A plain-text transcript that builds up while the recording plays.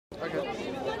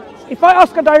If I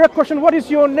ask a direct question, what is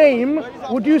your name?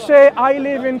 Would you say, I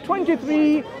live in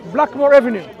 23 Blackmore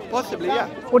Avenue? Possibly, yeah.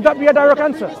 Would that be a direct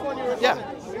answer? Yeah.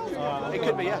 It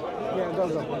could be, yeah.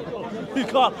 You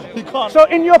can't. So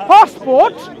in your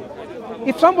passport,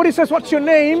 if somebody says, what's your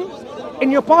name?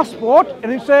 In your passport,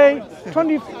 and you say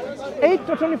 28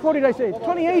 or 24, did I say?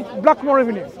 28 Blackmore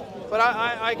Avenue. But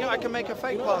I can make a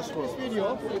fake passport.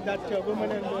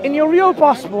 In your real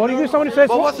passport, if somebody says,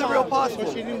 But what's a real passport?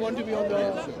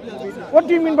 what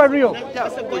do you mean by real? Yeah,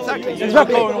 exactly.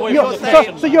 Exactly. going away You're-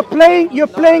 from the so you're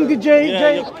playing the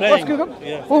J. you're playing,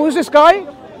 yeah. Who is this guy?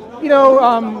 You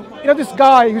know this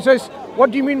guy who says,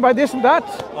 what do you mean by this and that?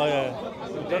 Oh yeah.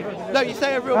 No, you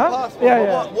say a real Huh? passport. Yeah,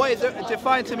 but yeah. What is it?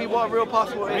 Define to me what a real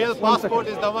passport is. Real passport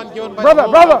is the one given by Brother, the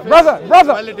brother, Home brother, Office,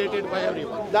 brother. validated by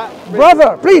everyone.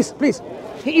 Brother, please.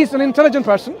 He is an intelligent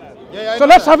person. Yeah, I So know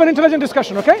let's that. have an intelligent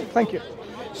discussion, okay? Thank you.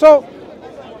 So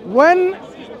when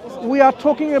we are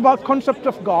talking about concept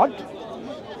of God,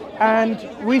 and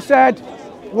we said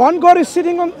one God is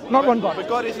sitting on, not one God. But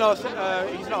God is not.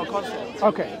 He's not a concept.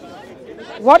 Okay.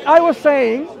 What I was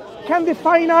saying, can the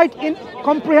finite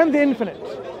comprehend the infinite?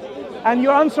 And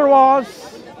your answer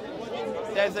was,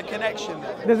 There's a connection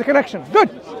there. there's a connection.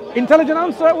 Good. Intelligent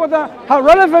answer. Whether how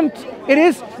relevant it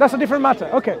is, that's a different matter.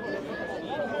 Okay.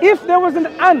 If there was an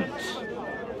ant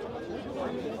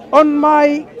on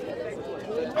my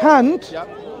hand, Yep.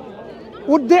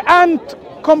 would the ant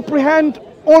comprehend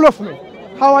all of me?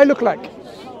 How I look like?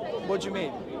 What do you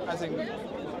mean? As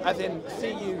in see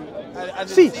you. As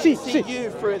See, in see. you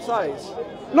through its eyes.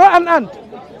 Not an ant,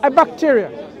 a bacteria.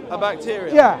 A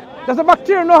bacteria. Yeah. Does the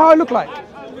bacteria know how I look like?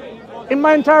 In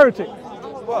my entirety.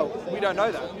 Well, we don't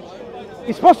know that.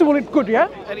 It's possible it could, yeah?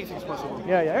 Anything's possible.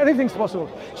 Yeah, anything's possible.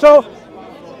 So,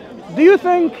 do you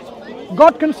think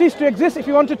God can cease to exist if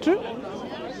he wanted to?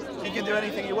 He can do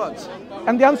anything he wants.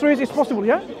 And the answer is it's possible,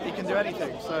 yeah? He can do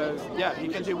anything. So yeah, he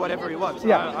can do whatever he wants.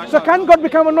 Yeah. I So can't- can God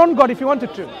become a non-God if he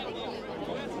wanted to?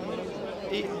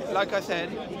 like I said,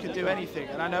 he can do anything,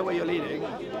 and I know where you're leading.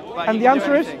 But And he the can do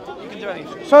answer is? anything. He can do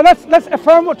anything. So let's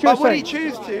affirm what you're But would he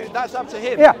saying. choose to? That's up to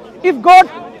him. Yeah. If God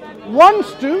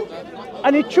wants to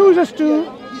and he chooses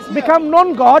to become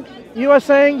non-God, you are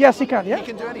saying yes he can, He yeah?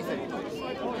 can do anything.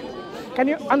 Can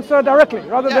you answer directly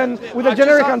rather Yeah, than with a I've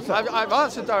generic just answer? I've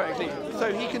answered directly.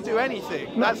 So he can do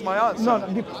anything. That's my answer. No,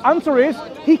 the answer is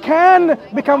he can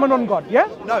become a non-God, yeah?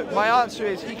 No, my answer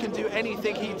is he can do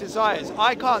anything he desires.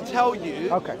 I can't tell you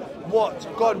Okay. what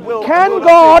God will. Can will not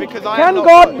God do because I am not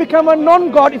God become a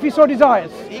non-God if he so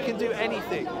desires? He can do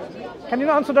anything. Can you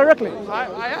not answer directly?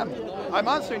 I am. I'm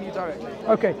answering you directly.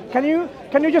 Okay. Can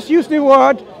you just use the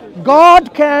word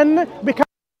God can become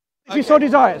if he so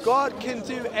desires? God can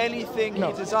do anything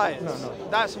he desires. No.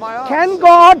 That's my answer. Can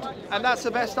God And that's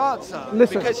the best answer.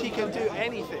 Listen. Because he can do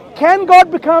anything. can God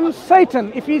become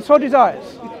Satan if he so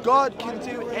desires? God can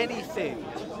do anything.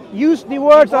 Use the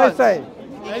words I wants. say. He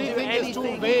can do Anything is too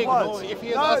anything he vague. No, wants. if he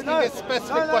is asking a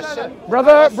specific question.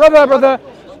 Brother,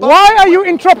 why are you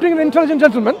interrupting an intelligent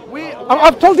gentleman?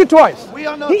 I've told you twice. We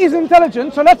are not- He is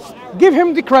intelligent, so let's give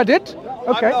him the credit.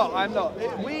 Okay. I'm not.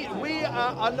 We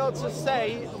are not to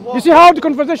say what. You see how the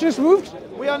conversation is moved?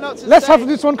 We are not to Let's say, have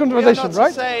this one conversation, we are not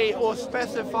right? to say or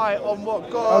specify on what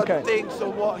God Okay. thinks or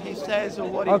what he says or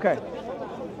what he... Okay.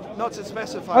 Not to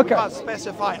specify. Okay. We can't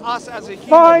specify us as a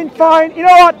human. Fine. You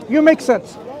know what? You make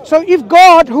sense. So if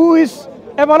God, who is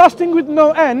everlasting with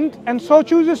no end, and so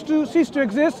chooses to cease to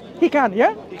exist, he can,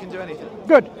 yeah? He can do anything.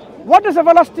 Good. What does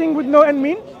everlasting with no end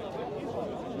mean?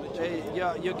 Jay,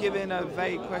 you're giving a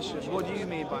vague question. What do you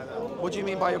mean by that? What do you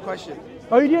mean by your question?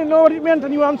 Oh, you didn't know what it meant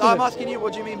and you answered I'm it. asking you,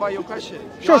 what do you mean by your question?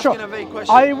 Sure. You're asking a vague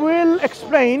question. I will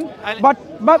explain, And-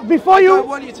 but before I you... don't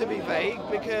want you to be vague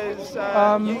because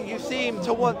you seem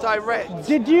to want direct.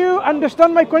 Did you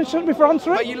understand my question before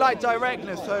answering? But you like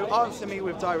directness, so answer me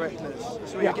with directness.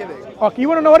 That's what you're giving. Okay, you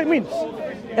want to know what it means?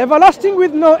 Everlasting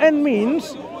with no end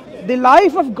means the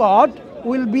life of God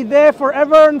will be there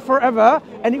forever and forever,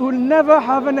 and it will never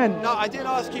have an end. No, I didn't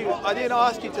ask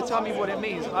you to tell me what it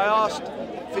means. I asked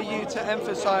for you to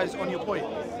emphasize on your point.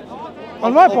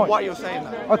 On my on point? why you're saying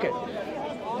that. Okay.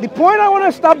 The point I want to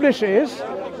establish is,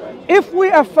 if we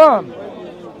affirm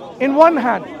in one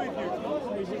hand,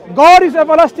 God is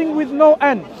everlasting with no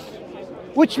end,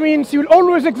 which means he will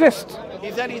always exist.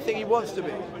 He's anything he wants to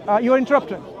be. You're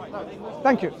interrupting.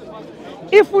 Thank you.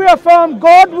 If we affirm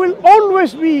God will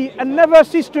always be and never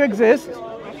cease to exist,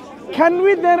 can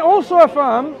we then also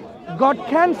affirm God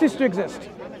can cease to exist?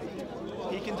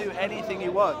 He can do anything he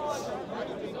wants.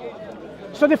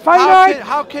 So the finite.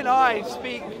 How can I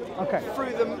speak Okay.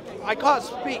 through the? I can't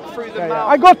speak through the Yeah, mouth.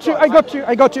 I got of you. God. I got you.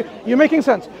 I got you. You're making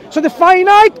sense. So the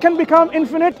finite can become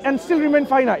infinite and still remain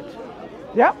finite.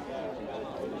 Yeah.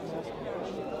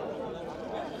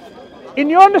 In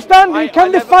your understanding,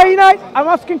 can the finite? I'm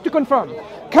asking to confirm.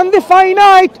 Can the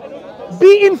finite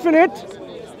be infinite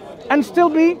and still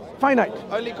be finite?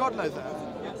 Only God knows that.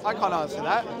 I can't answer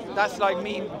that. That's like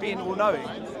me being all-knowing.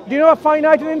 Do you know what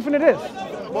finite and infinite is?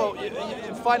 Well,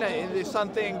 finite is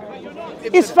something.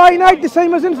 Is finite the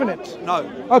same as infinite? No.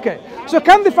 Okay. So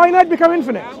can the finite become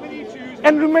infinite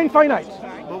and remain finite?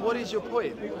 But what is your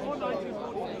point?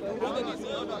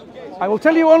 I will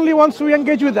tell you only once we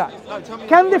engage with that. No, tell me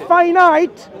Can your the point.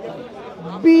 finite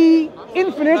be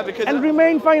infinite No, because and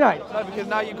remain finite? No, because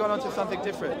now you've gone on to something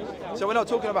different. So we're not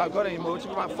talking about God anymore. We're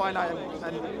talking about finite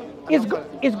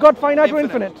and Is God finite or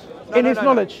infinite in his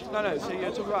knowledge? No. So you're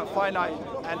talking about finite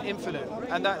and infinite,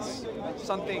 and that's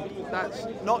something that's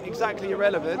not exactly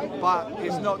irrelevant, but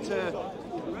it's not to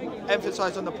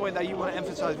emphasize on the point that you want to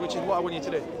emphasize, which is what I want you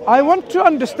to do. I want to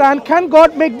understand, can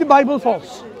God make the Bible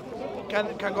false? Can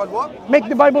God what? Make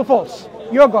the Bible false.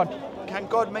 Your God. Can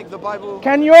God make the Bible?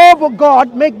 Can your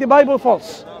God make the Bible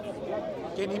false?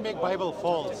 Can he make Bible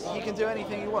false? He can do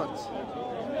anything he wants.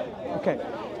 Okay.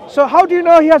 So how do you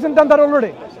know he hasn't done that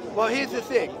already? Well, here's the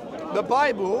thing. The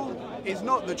Bible is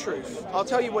not the truth. I'll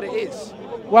tell you what it is.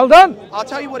 Well done. I'll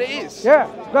tell you what it is. Yeah,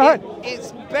 go ahead.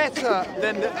 It's better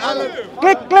than the...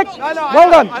 Click, click. I know, Well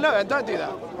done. I know, and don't do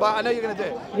that. But I know you're going to do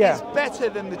it. Yeah. It's better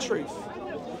than the truth.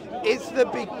 It's the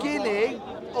beginning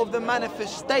of the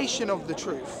manifestation of the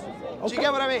truth. Do you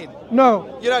get what I mean?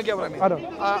 No, You don't get what I mean. I don't.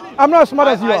 I'm not as smart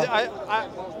as you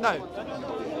are. No.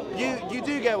 You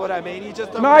do get what I mean. You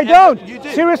just don't. No, wanna I don't. You do.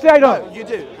 Seriously, I don't. No, you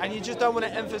do, and you just don't want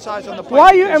to emphasize on the point. Why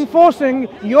are you because- enforcing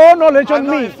your knowledge I'm on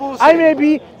not me? enforcing. I may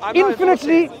be I'm not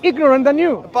infinitely enforcing. ignorant than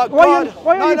you. But why God,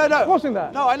 are you no. enforcing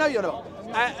that? No, I know you're not.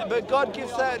 But God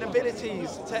gives certain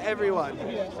abilities to everyone.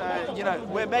 You know,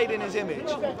 we're made in His image.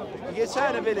 He gives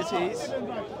certain abilities,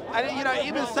 and you know,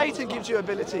 even Satan gives you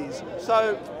abilities.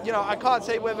 So you know, I can't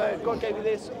say whether God gave you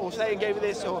this or Satan gave you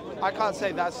this, or I can't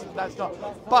say that's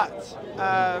not. But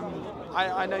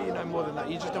I know you know more than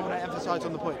that. You just don't want to emphasize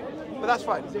on the point. But that's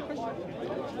fine.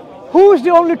 Who is the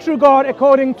only true God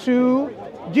according to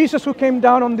Jesus, who came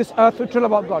down on this earth to tell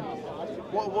about God?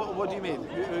 What do you mean?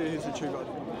 Who's the true God?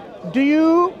 Do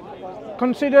you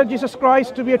consider Jesus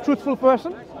Christ to be a truthful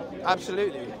person?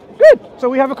 Absolutely. Good. So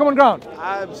we have a common ground.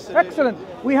 Absolutely.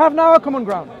 Excellent. We have now a common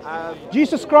ground. Um,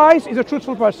 Jesus Christ is a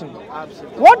truthful person.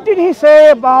 Absolutely. What did he say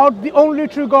about the only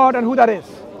true God and who that is?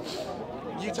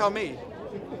 You tell me.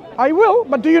 I will,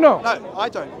 but do you know? No, I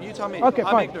don't. You tell me. Okay,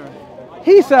 I'm fine. ignorant.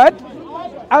 He said,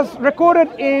 as recorded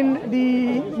in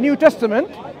the New Testament,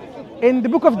 in the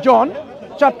book of John,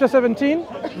 chapter 17,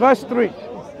 verse 3.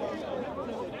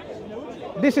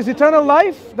 This is eternal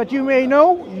life, that you may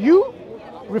know you,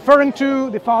 referring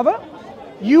to the Father,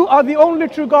 you are the only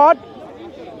true God,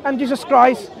 and Jesus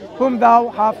Christ, whom thou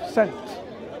hast sent.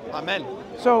 Amen.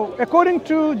 So, according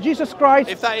to Jesus Christ,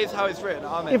 If that is how it's written,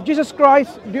 amen. if Jesus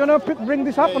Christ, do you want to bring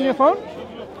this up on your phone?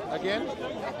 Again?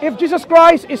 If Jesus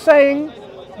Christ is saying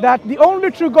that the only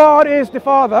true God is the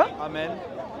Father, Amen.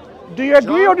 do you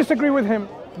agree John? or disagree with him?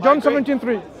 John agree.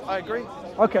 17:3. I agree.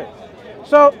 Okay.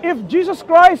 So if Jesus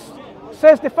Christ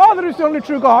says the Father is the only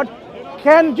true God,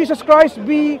 can Jesus Christ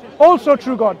be also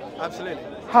true God? Absolutely.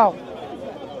 How?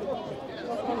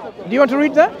 Do you want to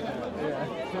read that?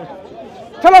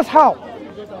 Tell us how.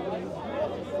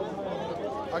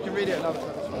 I can read it another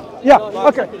time. Yeah,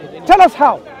 okay. Tell us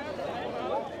how.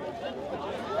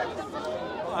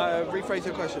 Rephrase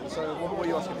your question. So what are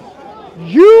you asking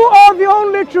me? You are the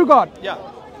only true God. Yeah.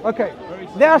 Okay.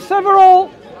 There are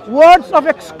several words of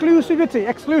exclusivity,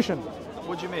 exclusion.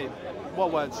 What do you mean?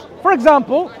 What words? For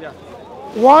example, Yeah.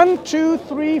 1, 2,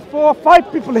 3, 4,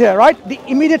 5 people here, right? The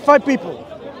immediate 5 people.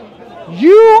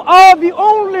 You are the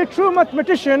only true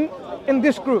mathematician in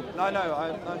this group. No.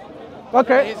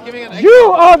 Okay. He's giving an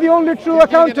You are the only true He's giving an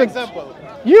accountant. example.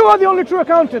 You are the only true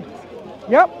accountant.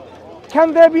 Yep.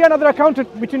 Can there be another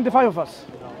accountant between the 5 of us?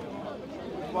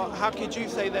 Well, how could you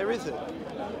say there isn't?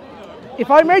 If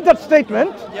I made that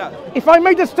statement, Yeah. if I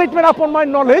made that statement upon my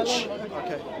knowledge,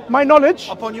 Okay.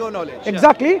 Upon your knowledge. yeah.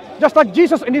 exactly, just like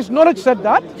Jesus in his knowledge said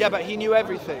that. Yeah, but he knew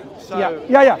everything. So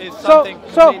Yeah. it's So, something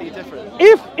completely different.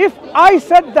 if I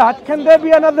said that, can there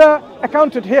be another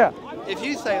accountant here? If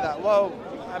you say that, well,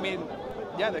 I mean,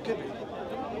 yeah, there could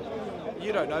be.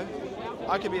 You don't know.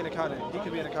 I could be an accountant. He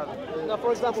could be an accountant. Now,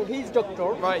 for example, he's doctor.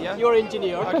 Right, yeah. You're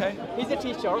engineer. Okay. He's a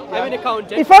teacher. Yeah. I'm an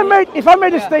accountant. If I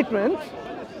made a statement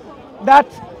that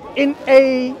in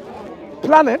a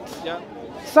planet Yeah.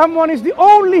 someone is the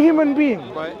only human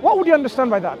being, Right. what would you understand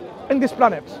by that in this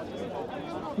planet?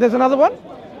 There's another one?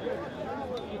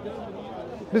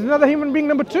 There's another human being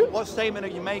number 2? What statement are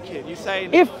you making? You saying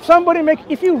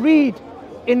If you read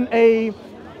in a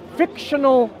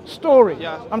fictional story,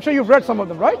 Yeah. I'm sure you've read some of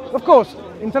them, right? Of course,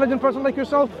 intelligent person like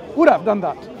yourself would have done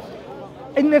that.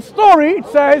 In the story, it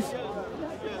says,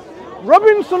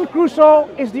 Robinson Crusoe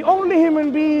is the only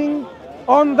human being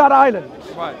on that island.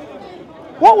 right?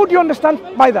 What would you understand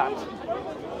by that?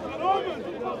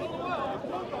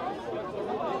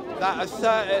 That a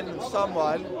certain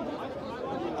someone,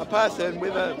 a person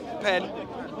with a pen,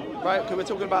 right? Because we're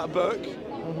talking about a book.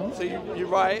 So you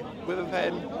write with a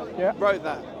pen. Yeah. Wrote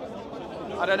that.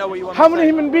 I don't know what you want. How to many say.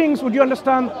 human beings would you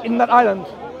understand in that island?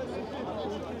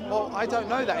 Well, I don't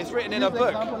know that. It's written in a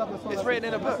book. It's written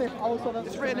in a book.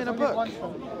 It's written in a book.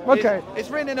 Okay. It's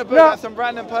written in a book No. that some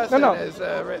random person No. has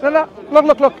written. No,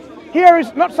 look. Here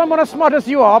is not someone as smart as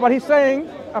you are, but he's saying,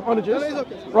 apologies,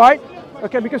 right?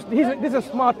 Okay, because this is a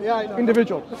smart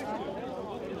individual.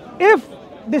 If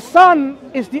the sun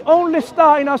is the only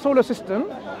star in our solar system,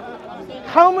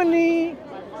 how many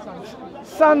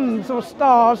suns or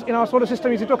stars in our solar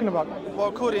system is he talking about? Well,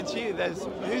 according to you,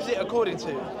 who's it according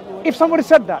to? If somebody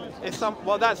said that,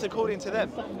 Well, that's according to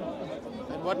them.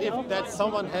 And what if that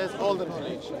someone has all the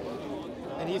knowledge?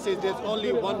 And he says there's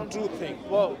only one true thing.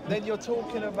 Well, then you're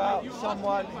talking about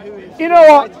someone who is. you know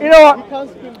what?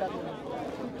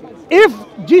 If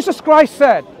Jesus Christ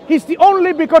said he's the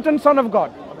only begotten Son of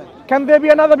God, can there be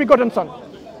another begotten Son?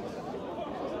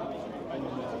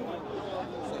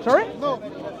 Sorry?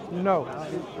 No.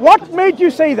 What made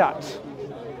you say that?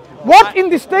 What in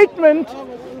the statement,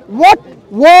 what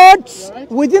words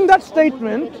within that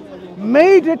statement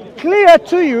made it clear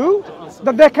to you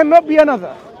that there cannot be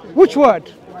another? Which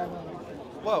word?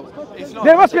 Well, it's not.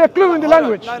 There must be a clue in the Hold on.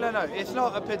 language. No. It's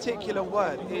not a particular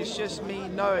word. It's just me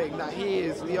knowing that he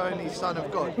is the only Son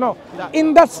of God. No.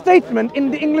 In that statement, in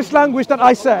the English language that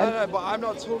I said, No, but I'm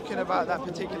not talking about that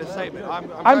particular statement. I'm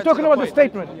I'm going talking to about the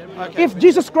point. statement. Okay. If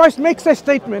Jesus Christ makes a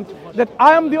statement that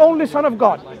I am the only Son of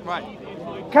God, Right.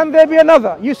 can there be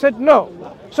another? You said no.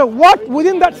 So what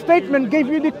within that statement gave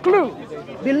you the clue,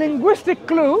 the linguistic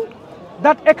clue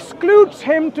that excludes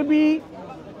him to be,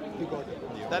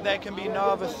 That there can be no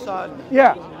other son.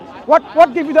 yeah.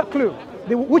 What gave you that clue?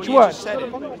 Which You word? just said it.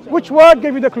 Which word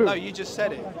gave you the clue? No, you just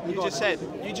said it. You just said.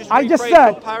 You just. I just rephrased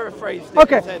said. or paraphrased it.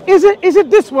 Okay. and said- Is it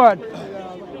this word?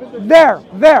 There.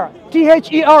 THERE.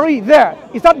 There.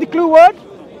 Is that the clue word?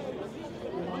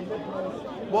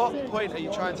 What point are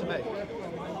you trying to make?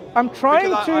 I'm trying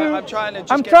Because to. I'm trying to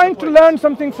just I'm get trying to to the point. learn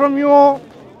something from your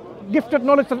gifted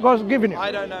knowledge that God has given you.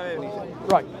 I don't know anything.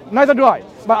 Right. Neither do I.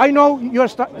 But I know you're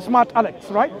smart, Alex.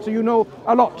 Right. So you know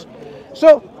a lot.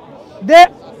 So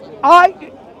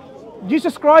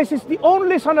Jesus Christ is the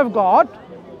only Son of God.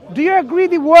 Do you agree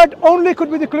the word "only"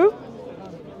 could be the clue?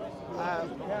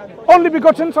 Only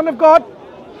begotten Son of God.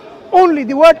 Only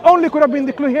the word "only" could have been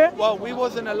the clue here. Well, we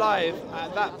wasn't alive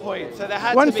at that point, so there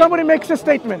had When to be. somebody makes a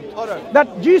statement Hold on.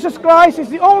 that Jesus Christ is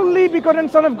the only begotten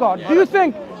Son of God, do you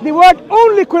think the word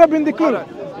 "only" could have been the clue? Hold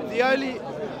on. The only,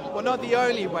 well, not the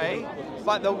only way,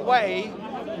 but the way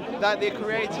that the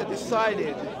Creator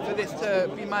decided for this to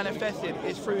be manifested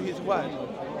is through His Word.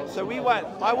 So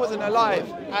I wasn't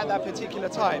alive at that particular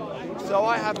time, so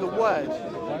I have the Word.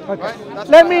 Okay. Right? That's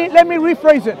Let what I me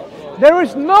rephrase it. There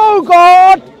is no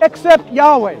God except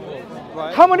Yahweh.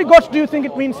 Right. How many gods do you think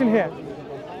it means in here?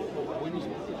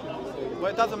 Well,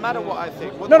 it doesn't matter what I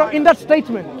think. What No, do no, I in know? that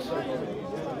statement.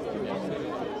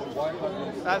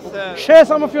 That's Share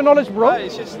some of your knowledge, bro. no,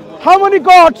 it's just. How many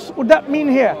gods would that mean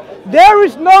here? There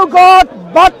is no God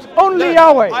but only Look,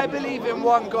 Yahweh. I believe in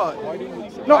one God.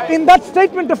 No, in that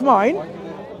statement of mine,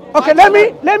 okay,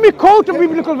 I let me quote a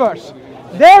biblical verse.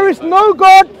 There is no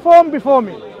God formed before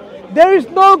me. There is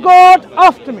no God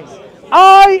after me.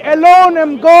 I alone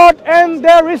am God and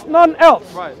there is none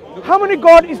else. Right. How many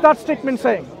God is that statement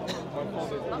saying?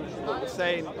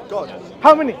 Saying God.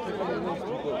 How many?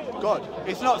 God.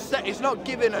 It's not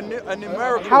given a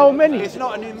numerical. How many? It's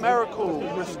not a numerical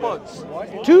response.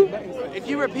 2? If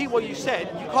you repeat what you said,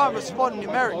 you can't respond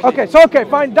numerically. Okay,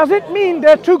 fine. Does it mean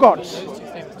there are 2 gods?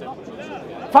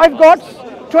 5 gods?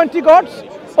 20 gods?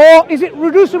 Or is it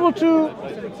reducible to...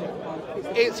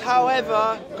 It's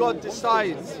however God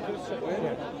decides.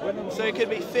 So it could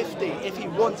be 50 if He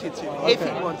wanted to. If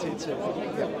He wanted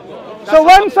to. So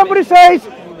when somebody says,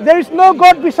 there is no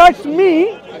God besides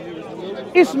me,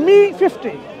 is me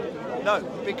 50? No,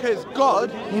 because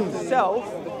God Himself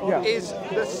Yeah. is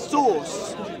the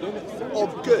source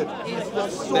of good. He's the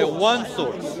source. The one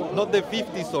source, not the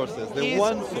 50 sources. The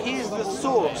one source. He's the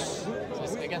source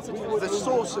The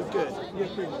source of good.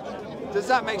 Does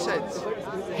that make sense?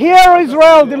 Hear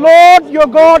Israel, the Lord your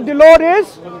God, the Lord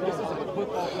is.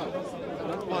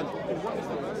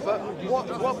 But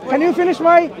what Can you finish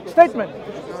my statement?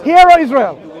 Hear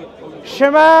Israel.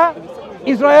 Shema,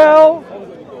 Israel.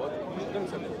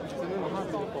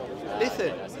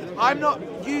 Listen, I'm not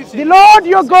using... The Lord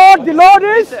your God, the Lord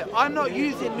is. Listen, I'm not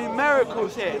using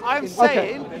numericals here. I'm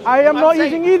saying... Okay. I am not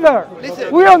using either.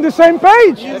 Listen, We're on the same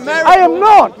page. I am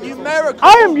not. Numerical.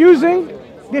 I am using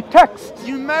the text.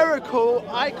 Numerical,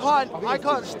 I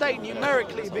can't state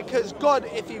numerically because God,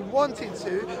 if He wanted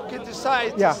to, could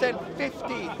decide to send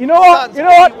 50 You know what? sons You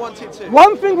know if what? He wanted to.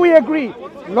 One thing we agree.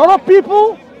 A lot of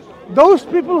people, those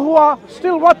people who are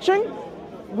still watching,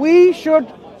 we should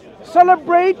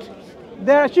celebrate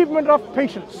their achievement of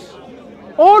patience.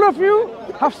 All of you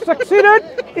have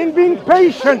succeeded in being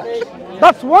patient.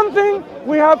 That's one thing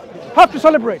we have to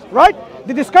celebrate, right?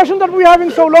 The discussion that we have in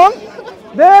so long,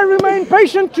 they remain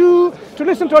patient to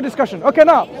listen to our discussion. Okay,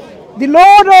 now, the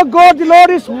Lord our God, the Lord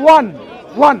is one.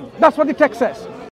 One. That's what the text says.